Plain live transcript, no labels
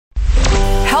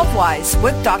Healthwise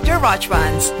with Dr.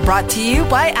 Rajbans, brought to you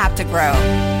by Aptagrow.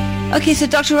 Okay, so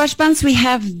Dr. Rajbans, we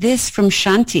have this from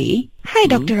Shanti. Hi,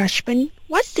 Dr. Rajban.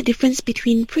 What's the difference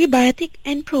between prebiotic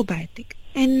and probiotic?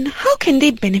 And how can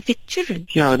they benefit children?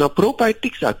 Yeah, now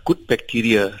probiotics are good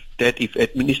bacteria that, if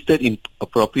administered in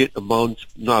appropriate amounts,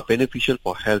 are beneficial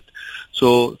for health.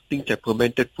 So things like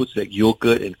fermented foods like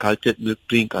yogurt and cultured milk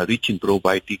drink are rich in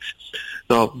probiotics.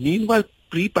 Now, meanwhile,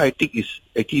 prebiotic is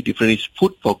actually different. It's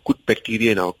food for good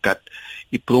bacteria in our gut.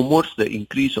 It promotes the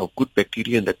increase of good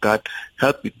bacteria in the gut,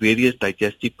 help with various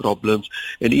digestive problems,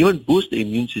 and even boost the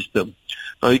immune system.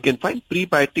 Now, you can find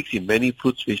prebiotics in many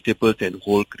fruits, vegetables, and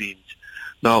whole grains.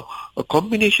 Now, a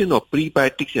combination of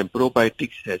prebiotics and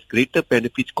probiotics has greater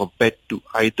benefits compared to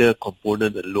either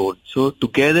component alone. So,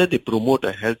 together they promote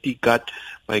a healthy gut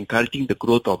by encouraging the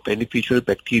growth of beneficial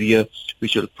bacteria,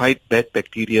 which will fight bad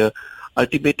bacteria,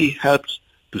 ultimately helps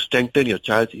to strengthen your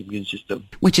child's immune system.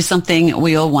 Which is something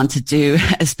we all want to do,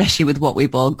 especially with what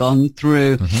we've all gone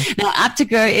through. Now,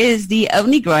 Aptagrow is the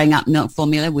only growing up milk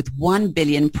formula with 1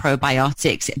 billion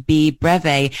probiotics, B.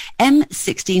 breve,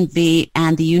 M16V,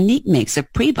 and the unique mix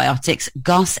of prebiotics,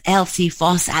 GOS, LC,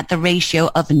 FOS at the ratio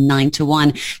of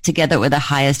 9:1, together with the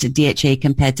highest DHA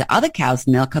compared to other cow's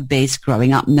milk-based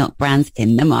growing up milk brands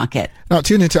in the market. Now,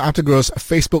 tune into Aptagrow's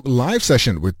Facebook Live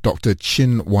session with Dr.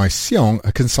 Chin Wai Seong,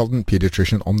 a consultant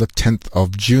pediatrician, on the 10th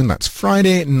of June. That's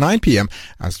Friday, 9 p.m,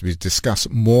 as we discuss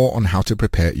more on how to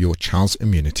prepare your child's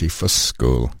immunity for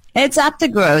school. It's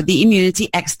Aptagrow, the immunity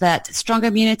expert. Stronger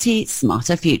immunity,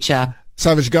 smarter future.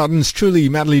 Savage Garden's Truly,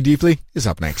 Madly, Deeply is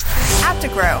up next.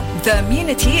 Aptagrow, the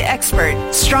immunity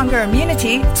expert. Stronger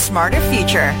immunity, smarter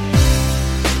future.